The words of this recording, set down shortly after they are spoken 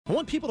I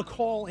want people to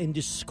call and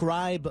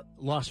describe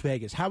Las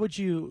Vegas. How would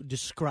you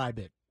describe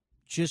it,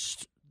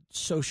 just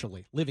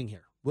socially, living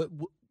here?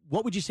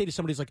 What would you say to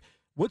somebody who's like,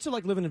 what's it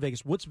like living in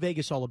Vegas? What's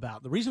Vegas all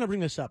about? The reason I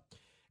bring this up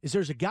is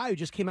there's a guy who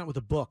just came out with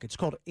a book. It's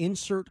called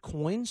Insert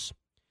Coins.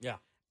 Yeah.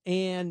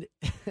 And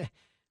this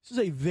is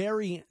a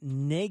very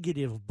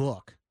negative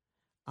book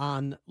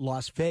on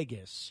Las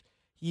Vegas.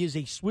 He is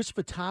a Swiss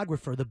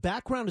photographer. The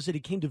background is that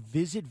he came to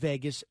visit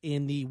Vegas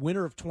in the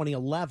winter of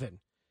 2011.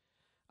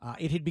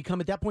 It had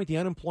become, at that point, the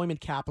unemployment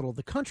capital of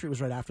the country. It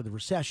was right after the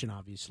recession,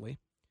 obviously.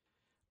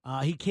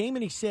 He came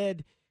and he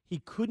said he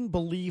couldn't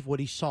believe what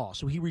he saw.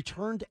 So he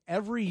returned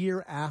every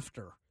year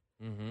after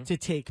to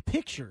take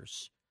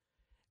pictures.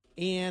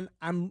 And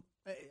I'm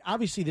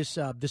obviously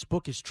this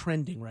book is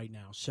trending right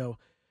now. So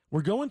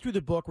we're going through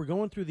the book. We're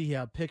going through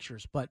the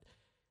pictures. But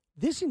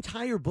this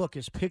entire book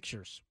is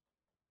pictures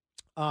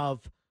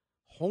of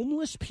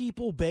homeless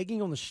people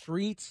begging on the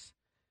streets,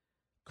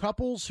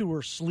 couples who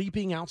are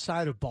sleeping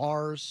outside of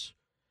bars.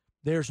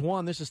 There's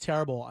one, this is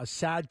terrible, a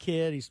sad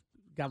kid. He's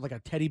got like a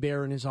teddy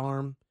bear in his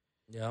arm.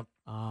 Yep.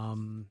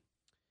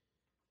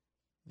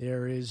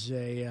 There's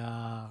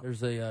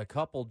a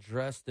couple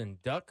dressed in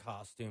duck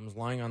costumes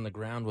lying on the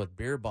ground with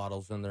beer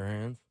bottles in their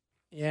hands.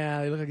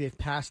 Yeah, they look like they've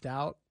passed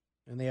out,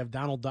 and they have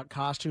Donald Duck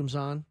costumes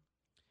on.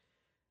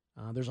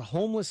 There's a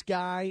homeless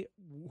guy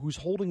who's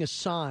holding a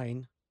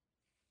sign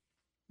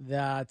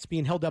that's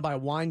being held down by a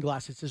wine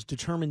glass. It says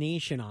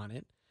determination on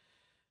it.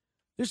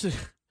 There's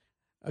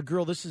a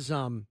girl, this is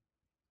down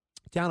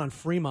on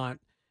Fremont.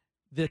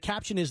 The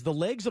caption is, the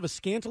legs of a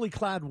scantily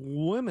clad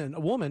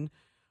woman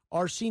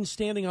are seen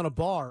standing on a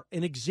bar,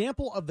 an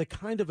example of the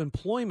kind of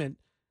employment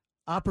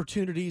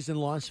opportunities in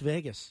Las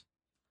Vegas.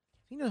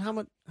 Do you know how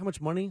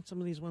much money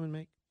some of these women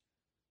make?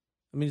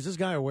 I mean, is this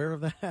guy aware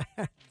of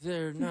that?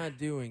 They're not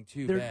doing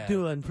too bad. They're bad.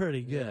 doing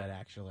pretty good,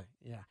 actually.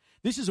 Yeah.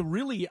 This is a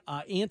really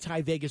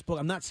anti-Vegas book.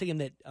 I'm not saying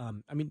that,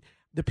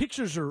 the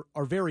pictures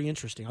are very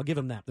interesting. I'll give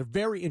him that. They're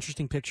very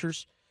interesting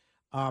pictures.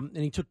 And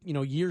he took,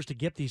 years to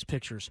get these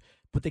pictures.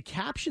 But the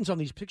captions on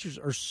these pictures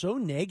are so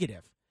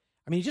negative.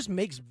 I mean, it just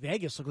makes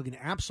Vegas look like an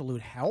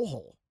absolute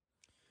hellhole.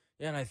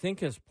 Yeah, and I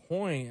think his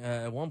point,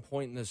 at one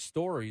point in this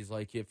story, is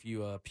like if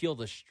you peel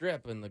the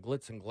strip and the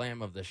glitz and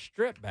glam of the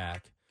strip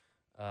back.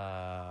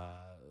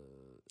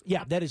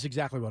 Yeah, that is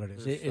exactly what it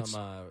is. It's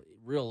some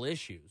real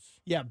issues.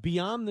 Yeah,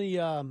 beyond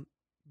the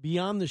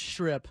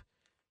strip,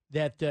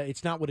 that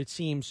it's not what it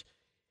seems.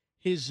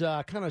 His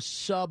kind of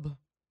subtitle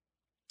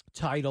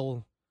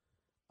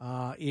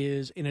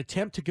is an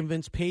attempt to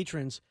convince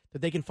patrons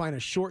that they can find a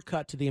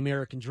shortcut to the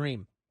American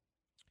dream.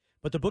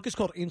 But the book is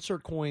called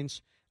Insert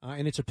Coins,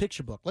 and it's a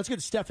picture book. Let's get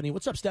to Stephanie.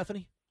 What's up,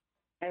 Stephanie?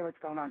 Hey, what's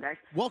going on, guys?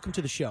 Welcome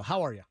to the show.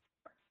 How are you?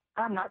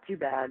 I'm not too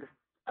bad.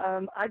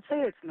 I'd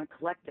say it's an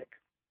eclectic.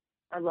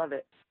 I love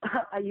it.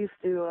 I used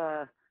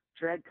to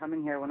dread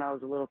coming here when I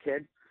was a little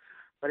kid,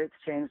 but it's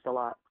changed a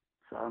lot.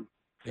 So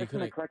it's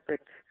an eclectic,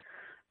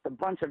 a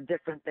bunch of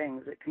different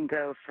things. It can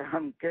go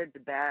from good to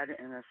bad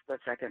in a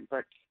split second.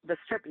 But the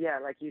strip, yeah,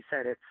 like you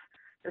said, it's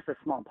just a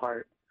small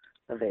part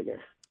of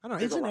Vegas. I don't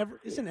know.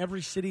 Isn't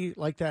every city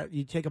like that?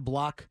 You take a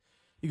block,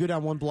 you go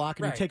down one block,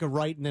 and you take a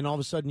right, and then all of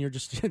a sudden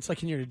it's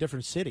like you're in a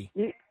different city.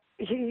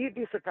 You'd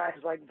be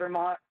surprised, like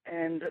Vermont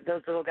and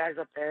those little guys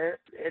up there.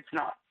 It's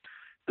not.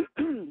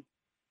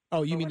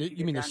 Oh, you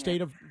mean the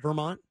state of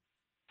Vermont?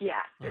 Yeah.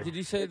 Did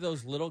you say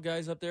those little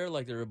guys up there?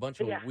 Like there are a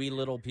bunch of wee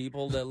little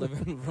people that live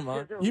in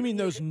Vermont? You mean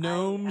those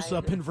gnomes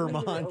up in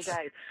Vermont? Little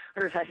guys.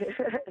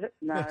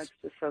 No, it's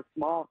just so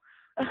small.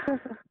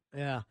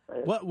 Yeah.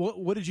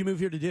 What did you move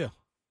here to do?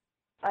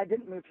 I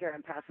didn't move here.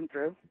 I'm passing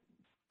through.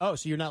 Oh,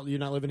 so you're not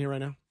living here right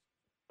now?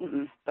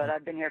 Mm-mm, but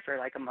I've been here for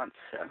like a month.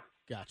 So.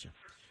 Gotcha.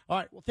 All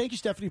right. Well, thank you,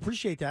 Stephanie.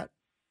 Appreciate that.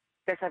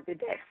 You guys have a good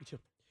day. You too.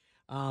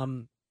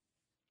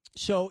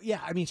 So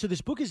this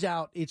book is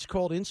out. It's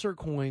called Insert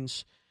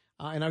Coins,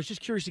 and I was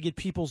just curious to get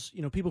people's,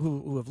 people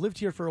who have lived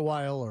here for a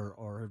while,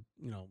 or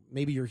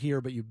maybe you're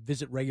here but you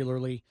visit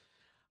regularly.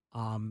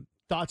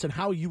 Thoughts on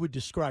how you would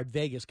describe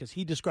Vegas, because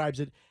he describes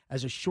it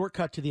as a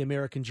shortcut to the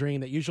American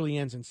dream that usually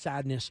ends in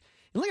sadness.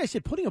 And like I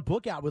said, putting a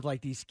book out with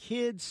like these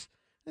kids.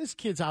 This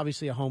kid's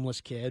obviously a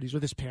homeless kid. He's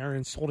with his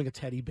parents, holding a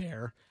teddy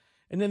bear,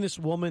 and then this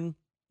woman.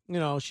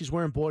 She's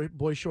wearing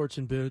boy shorts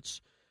and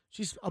boots.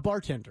 She's a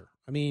bartender.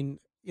 I mean,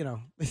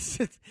 it's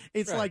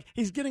right. Like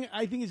he's getting,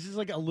 I think it's just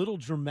like a little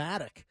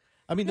dramatic.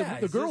 I mean,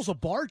 the girl's a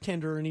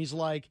bartender, and he's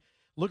like,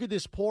 look at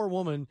this poor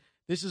woman.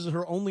 This is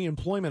her only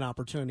employment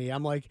opportunity.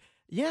 I'm like,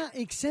 yeah,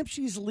 except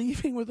she's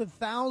leaving with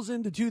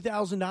 $1,000 to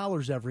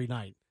 $2,000 every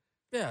night.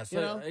 Yeah,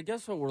 so I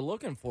guess what we're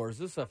looking for is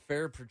this a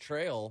fair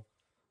portrayal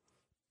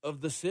of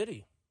the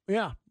city?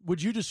 Yeah.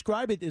 Would you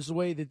describe it as the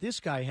way that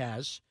this guy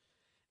has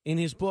in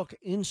his book,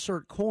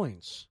 Insert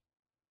Coins?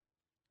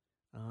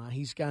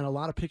 He's got a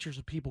lot of pictures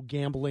of people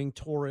gambling,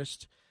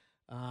 tourists.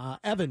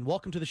 Evan,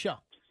 welcome to the show.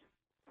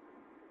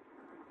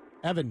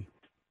 Evan.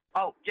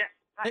 Oh, yes.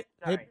 Hi.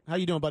 Hey, how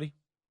you doing, buddy?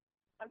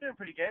 I'm doing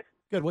pretty good.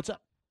 Good. What's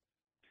up?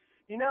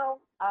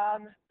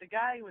 The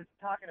guy was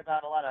talking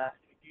about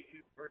you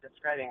were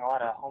describing a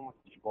lot of homeless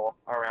people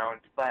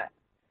around, but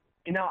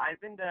I've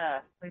been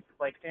to places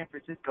like San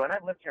Francisco, and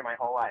I've lived here my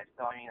whole life.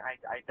 So, I mean,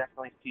 I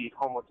definitely see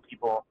homeless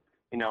people,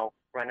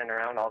 running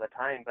around all the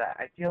time. But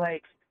I feel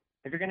like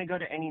if you're going to go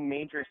to any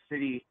major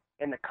city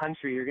in the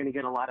country, you're going to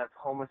get a lot of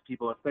homeless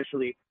people,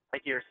 especially,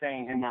 like you were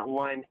saying, in that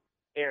one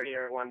area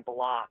or one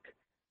block.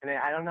 And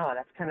I don't know,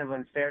 that's kind of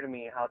unfair to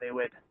me how they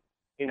would,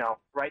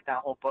 write that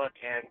whole book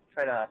and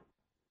try to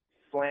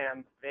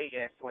slam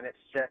Vegas when it's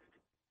just,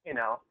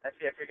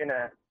 if you're going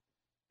to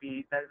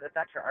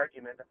that's your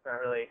argument. That's not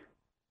really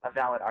a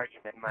valid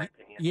argument, in my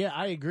opinion. Yeah,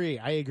 I agree.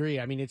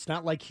 I mean, it's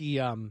not like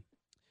he,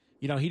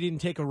 he didn't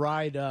take a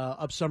ride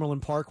up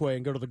Summerlin Parkway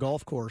and go to the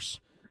golf course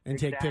and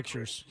take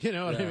pictures. You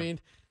know what I mean?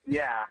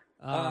 Yeah.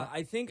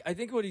 I think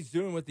what he's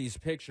doing with these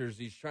pictures,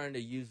 he's trying to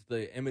use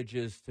the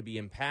images to be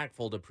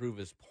impactful to prove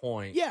his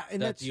point. Yeah,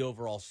 and that the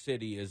overall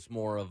city is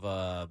more of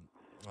a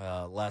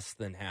less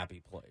than happy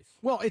place.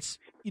 Well, it's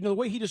the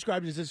way he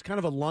described it is it's kind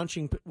of a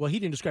launching. Well, he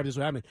didn't describe it as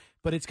what happened,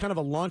 but it's kind of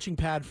a launching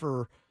pad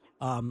for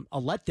a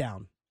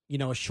letdown.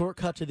 A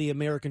shortcut to the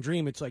American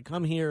dream. It's like,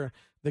 come here,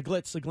 the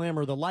glitz, the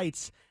glamour, the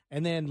lights,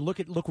 and then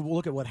look at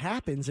what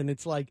happens. And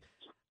it's like,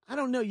 I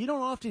don't know. You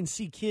don't often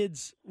see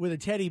kids with a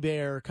teddy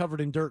bear covered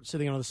in dirt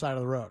sitting on the side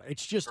of the road.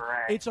 It's just,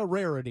 It's a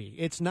rarity.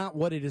 It's not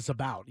what it is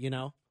about. I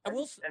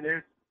will. And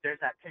there's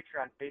that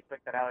picture on Facebook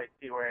that I always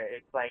see where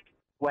it's like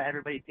what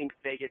everybody thinks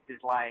Vegas is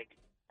like,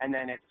 and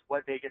then it's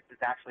what Vegas is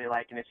actually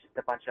like, and it's just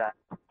a bunch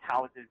of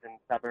houses and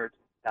suburbs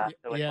and stuff.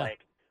 So it's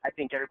like, I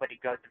think everybody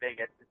goes to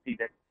Vegas to see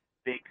this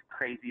big,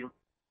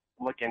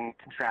 crazy-looking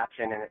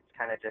contraption, and it's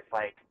kind of just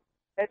like,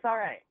 it's all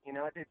right.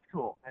 It's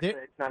cool.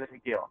 It's not a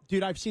big deal.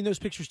 Dude, I've seen those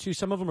pictures, too.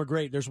 Some of them are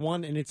great. There's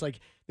one, and it's like,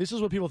 this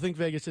is what people think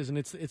Vegas is, and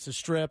it's a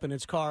strip, and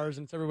it's cars,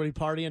 and it's everybody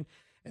partying.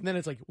 And then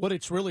it's like what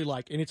it's really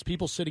like, and it's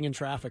people sitting in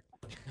traffic,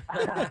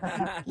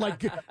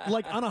 like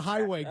on a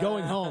highway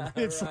going home.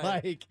 It's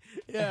like,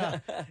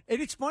 yeah,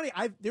 and it's funny.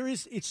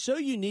 It's so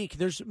unique.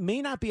 There's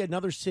may not be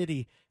another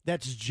city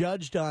that's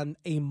judged on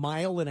a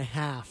mile and a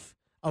half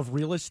of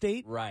real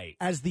estate,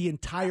 as the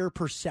entire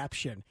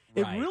perception.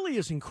 It really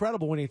is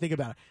incredible when you think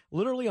about it.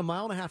 Literally a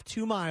mile and a half,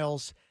 2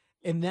 miles.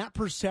 And that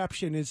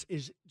perception is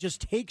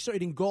just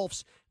it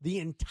engulfs the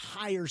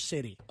entire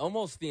city.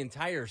 Almost the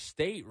entire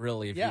state,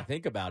 really, if you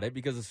think about it,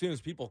 because as soon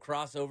as people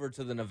cross over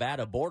to the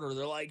Nevada border,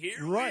 they're like,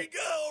 here we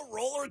go,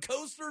 roller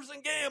coasters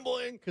and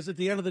gambling. Because at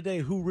the end of the day,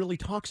 who really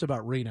talks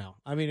about Reno?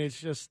 I mean,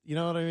 it's just, you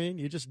know what I mean?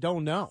 You just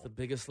don't know. It's the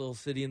biggest little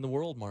city in the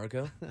world,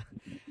 Marco.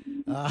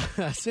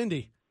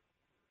 Cindy.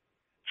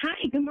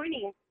 Hi, good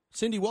morning.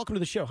 Cindy, welcome to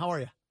the show. How are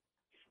you?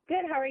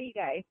 Good, how are you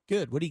guys?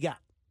 Good. What do you got?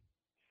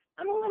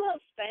 I'm a little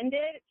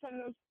offended.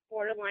 Some of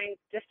borderline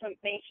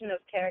defamation of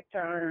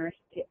character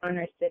on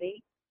our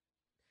city.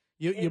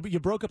 You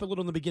broke up a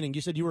little in the beginning.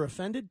 You said you were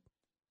offended?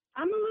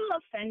 I'm a little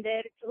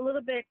offended. It's a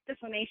little bit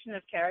defamation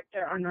of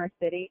character on our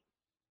city.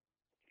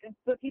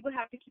 But people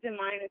have to keep in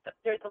mind that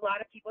there's a lot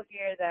of people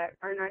here that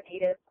are not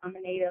native. I'm a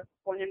native,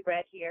 born and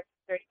bred here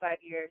for 35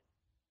 years.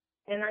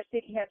 And our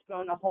city has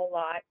grown a whole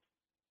lot.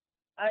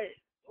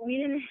 We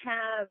didn't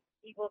have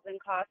people in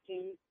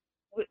costumes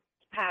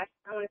past,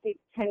 I want to say,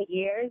 10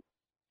 years.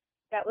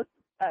 That was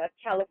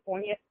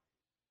California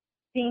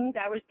thing.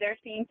 That was their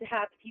thing, to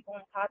have people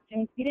in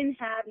costumes. We didn't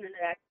have none of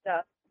that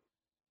stuff.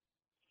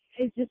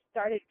 It just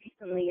started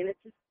recently, and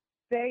it's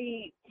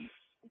very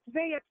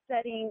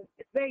upsetting.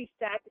 It's very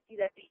sad to see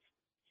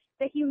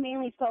that you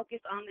mainly focus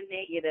on the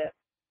negative.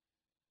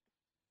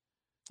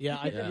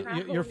 Yeah,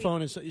 your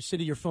phone is,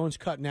 Cindy, your phone's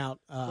cutting out.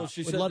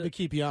 We'd love to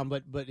keep you on,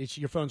 but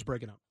your phone's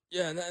breaking up.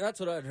 Yeah, and that's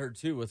what I'd heard,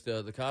 too, with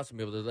the costume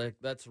people.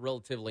 That's a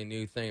relatively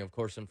new thing, of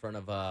course, in front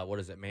of,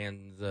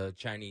 Mann's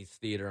Chinese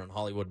Theater on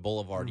Hollywood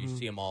Boulevard. You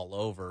see them all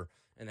over,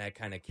 and that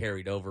kind of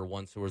carried over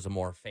once there was a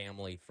more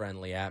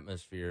family-friendly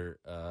atmosphere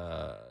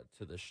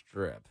to the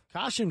Strip.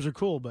 Costumes are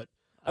cool, but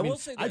I will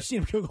say I've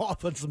seen them go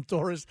off on some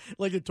tourists.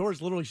 Like, the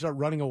tourists literally start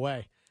running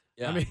away.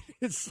 Yeah. I mean,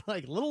 it's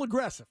like a little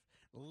aggressive.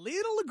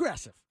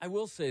 I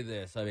will say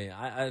this. I mean,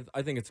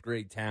 I think it's a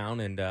great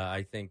town, and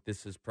I think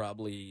this is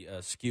probably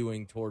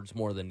skewing towards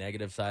more the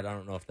negative side. I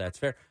don't know if that's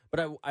fair.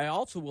 But I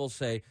also will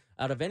say,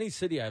 out of any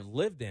city I've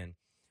lived in,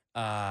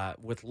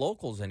 with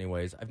locals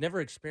anyways, I've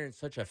never experienced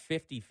such a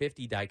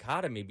 50-50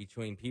 dichotomy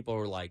between people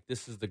who are like,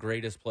 this is the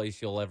greatest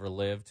place you'll ever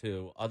live,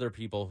 to other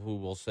people who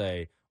will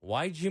say,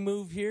 why'd you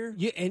move here?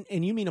 Yeah,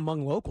 and you mean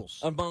among locals.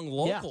 Among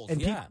locals,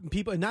 yeah. And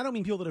people, and I don't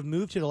mean people that have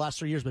moved here the last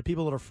 3 years, but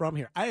people that are from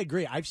here. I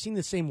agree. I've seen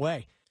the same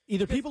way.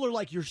 Either people are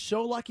like, you're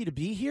so lucky to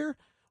be here,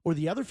 or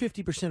the other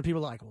 50% of people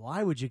are like,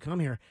 why would you come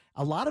here?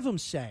 A lot of them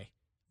say,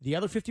 the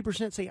other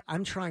 50% say,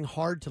 I'm trying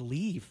hard to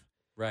leave.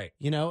 Right.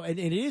 And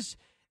it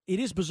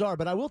is bizarre,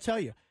 but I will tell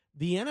you,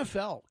 the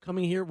NFL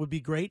coming here would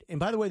be great. And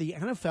by the way, the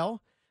NFL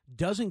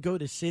doesn't go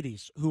to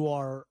cities who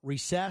are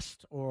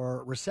recessed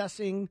or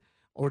recessing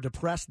or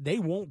depressed. They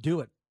won't do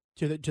it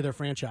to their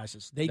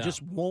franchises. They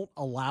just won't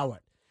allow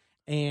it.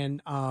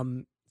 And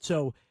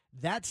so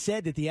that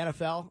said, that the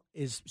NFL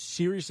is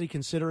seriously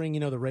considering,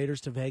 the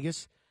Raiders to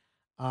Vegas.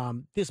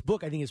 This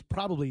book, I think, is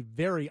probably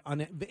very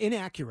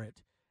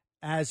inaccurate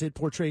as it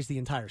portrays the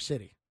entire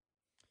city.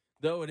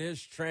 Though it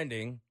is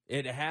trending,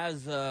 it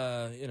has,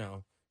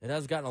 it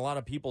has gotten a lot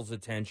of people's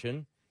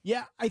attention.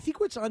 Yeah, I think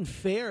what's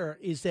unfair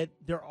is that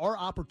there are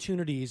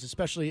opportunities,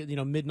 especially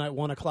midnight,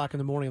 1 o'clock in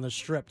the morning on the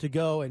Strip, to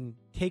go and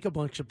take a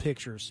bunch of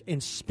pictures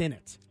and spin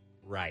it.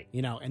 Right.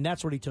 And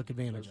that's what he took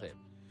advantage of.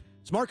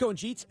 It's Marco and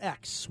Jeets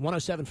X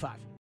 107.5.